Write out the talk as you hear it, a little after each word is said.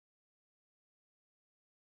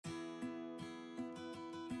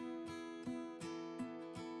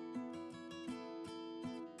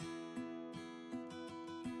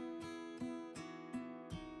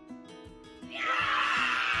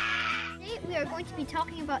we are going to be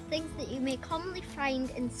talking about things that you may commonly find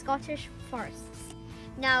in Scottish forests.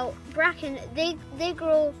 Now, bracken, they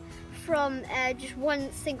grow from just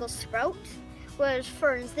one single sprout, whereas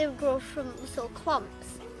ferns, they grow from little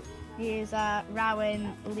clumps. Here's a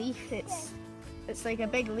rowan leaf. It's like a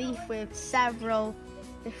big leaf with several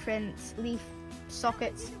different leaf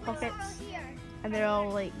sockets, pockets, and they're all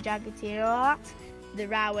like jagged here and all that. The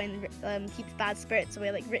rowan keeps bad spirits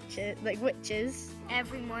away like witches.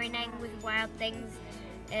 Every morning with Wild Things,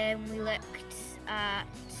 we looked at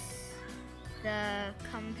the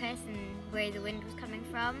compass and where the wind was coming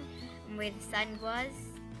from and where the sun was.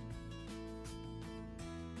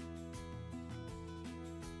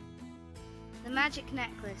 The magic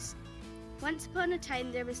necklace. Once upon a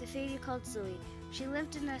time there was a fairy called Zoe. She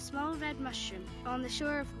lived in a small red mushroom on the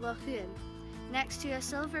shore of Logie, next to a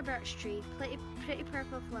silver birch tree, pretty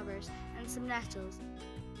purple flowers, and some nettles.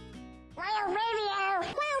 Wild radio!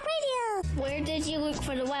 Wild radio! Where did you look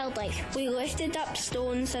for the wildlife? We lifted up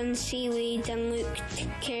stones and seaweed and looked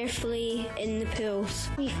carefully in the pools.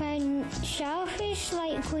 We found shellfish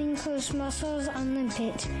like winkles, mussels and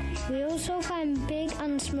limpet. We also found big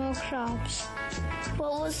and small crabs.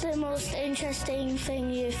 What was the most interesting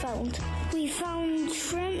thing you found? We found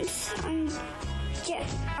shrimps and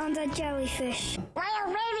a jellyfish. Wild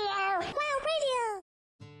radio! Wild radio!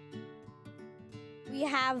 We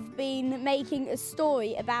have been making a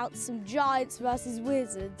story about some giants versus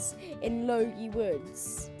wizards in Logie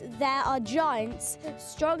Woods. There are giants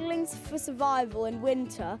struggling for survival in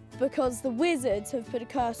winter because the wizards have put a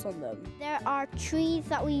curse on them. There are trees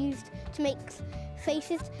that we used to make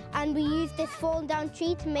faces, and we used this fallen down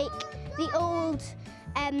tree to make the old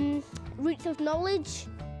roots of knowledge.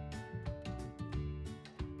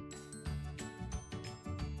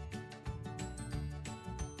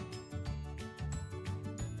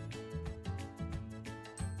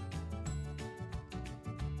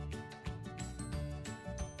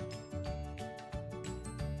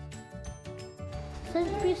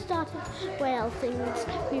 Since we started Wild Things,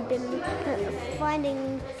 we've been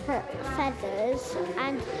finding feathers,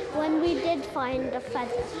 and when we did find a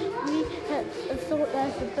feather, we thought there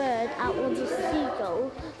was a bird out was a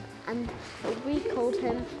seagull, and we called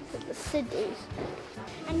him Sidney.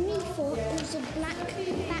 And we thought it was a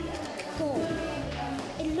black-backed gull.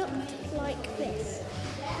 It looked like this,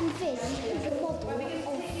 and this is a model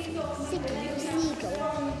of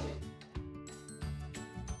seagull.